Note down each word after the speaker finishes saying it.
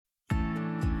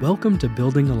Welcome to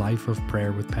Building a Life of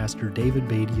Prayer with Pastor David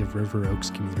Beatty of River Oaks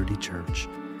Community Church,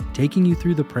 taking you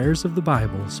through the prayers of the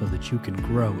Bible so that you can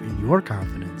grow in your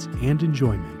confidence and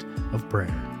enjoyment of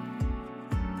prayer.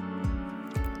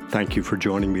 Thank you for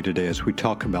joining me today as we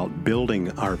talk about building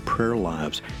our prayer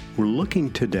lives. We're looking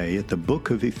today at the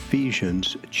book of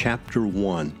Ephesians, chapter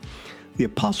 1. The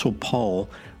Apostle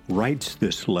Paul writes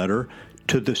this letter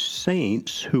to the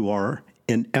saints who are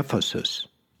in Ephesus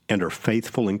and are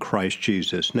faithful in Christ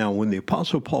Jesus. Now, when the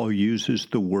Apostle Paul uses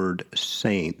the word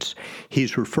saints,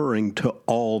 he's referring to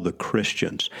all the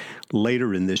Christians.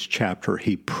 Later in this chapter,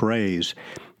 he prays,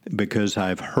 because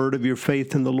I've heard of your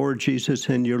faith in the Lord Jesus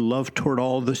and your love toward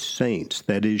all the saints,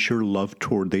 that is, your love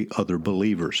toward the other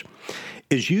believers.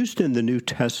 As used in the New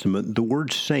Testament, the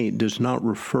word saint does not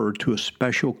refer to a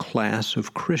special class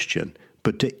of Christian,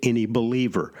 but to any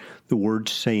believer. The word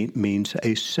saint means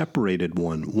a separated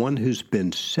one who's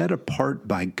been set apart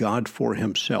by God for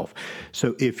himself.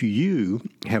 So if you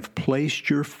have placed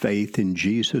your faith in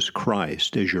Jesus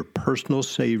Christ as your personal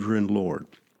Savior and Lord,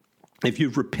 if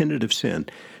you've repented of sin,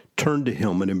 turned to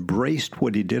him, and embraced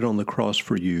what he did on the cross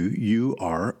for you, you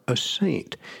are a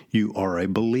saint. You are a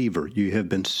believer. You have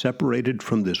been separated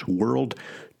from this world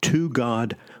to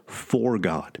God, for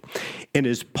God. And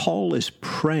as Paul is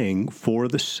praying for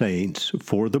the saints,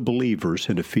 for the believers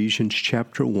in Ephesians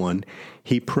chapter 1,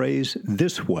 he prays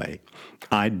this way: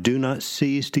 I do not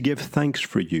cease to give thanks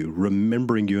for you,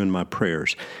 remembering you in my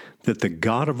prayers, that the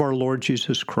God of our Lord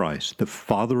Jesus Christ, the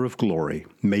Father of glory,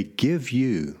 may give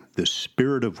you the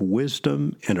spirit of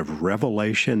wisdom and of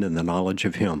revelation in the knowledge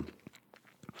of him,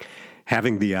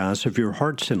 having the eyes of your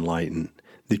hearts enlightened,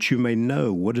 that you may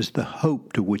know what is the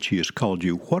hope to which he has called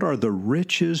you, what are the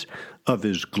riches of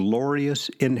his glorious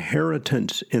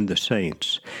inheritance in the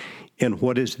saints, and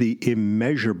what is the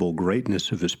immeasurable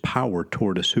greatness of his power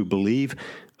toward us who believe,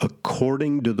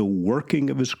 according to the working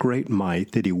of his great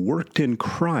might that he worked in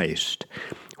Christ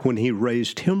when he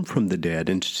raised him from the dead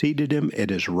and seated him at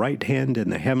his right hand in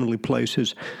the heavenly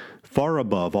places, far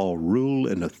above all rule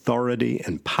and authority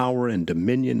and power and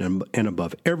dominion, and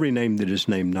above every name that is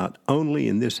named, not only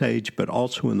in this age, but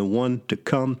also in the one to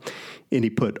come. And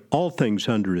he put all things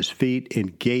under his feet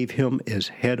and gave him as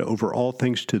head over all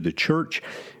things to the church,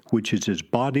 which is his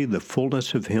body, the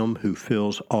fullness of him who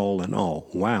fills all in all.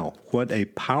 Wow, what a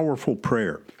powerful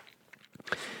prayer.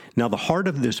 Now, the heart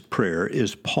of this prayer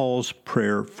is Paul's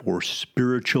prayer for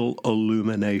spiritual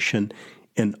illumination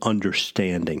and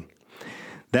understanding.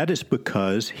 That is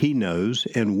because he knows,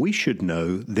 and we should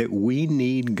know, that we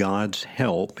need God's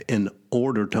help in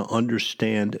order to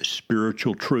understand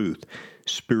spiritual truth,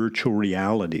 spiritual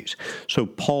realities. So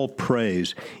Paul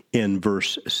prays in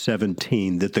verse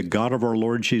 17 that the God of our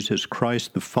Lord Jesus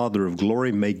Christ, the Father of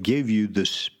glory, may give you the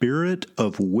spirit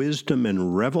of wisdom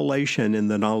and revelation in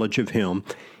the knowledge of him.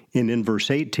 And in verse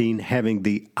 18, having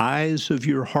the eyes of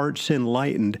your hearts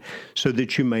enlightened, so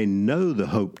that you may know the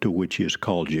hope to which he has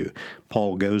called you.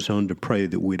 Paul goes on to pray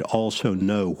that we'd also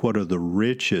know what are the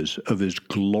riches of his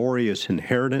glorious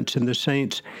inheritance in the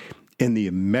saints, and the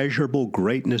immeasurable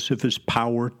greatness of his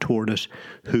power toward us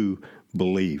who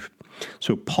believe.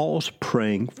 So Paul's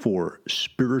praying for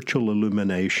spiritual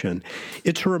illumination.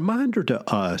 It's a reminder to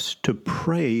us to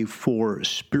pray for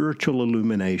spiritual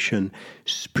illumination,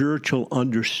 spiritual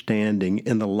understanding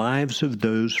in the lives of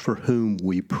those for whom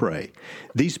we pray.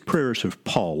 These prayers of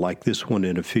Paul, like this one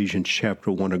in Ephesians chapter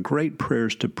 1, are great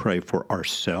prayers to pray for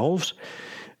ourselves,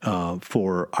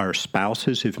 for our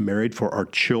spouses if married, for our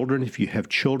children if you have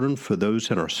children, for those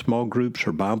in our small groups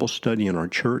or Bible study in our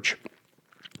church.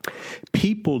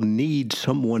 People need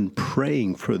someone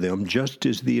praying for them, just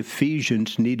as the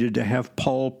Ephesians needed to have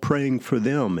Paul praying for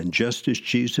them, and just as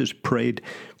Jesus prayed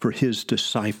for his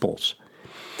disciples.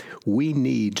 We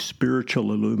need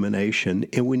spiritual illumination,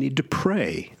 and we need to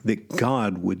pray that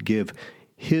God would give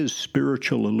his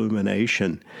spiritual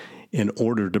illumination in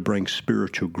order to bring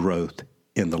spiritual growth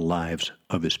in the lives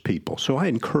of his people. So I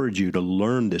encourage you to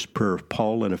learn this prayer of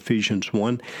Paul in Ephesians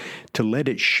 1, to let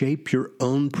it shape your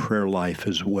own prayer life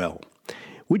as well.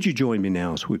 Would you join me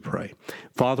now as we pray?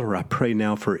 Father, I pray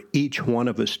now for each one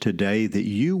of us today that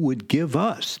you would give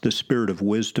us the spirit of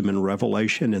wisdom and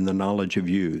revelation in the knowledge of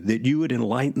you, that you would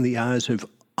enlighten the eyes of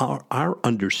our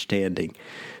understanding,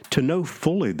 to know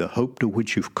fully the hope to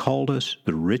which you've called us,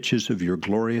 the riches of your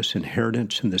glorious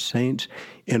inheritance in the saints,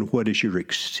 and what is your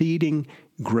exceeding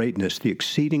greatness, the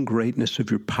exceeding greatness of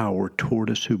your power toward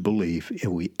us who believe.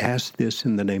 And we ask this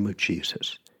in the name of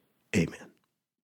Jesus. Amen.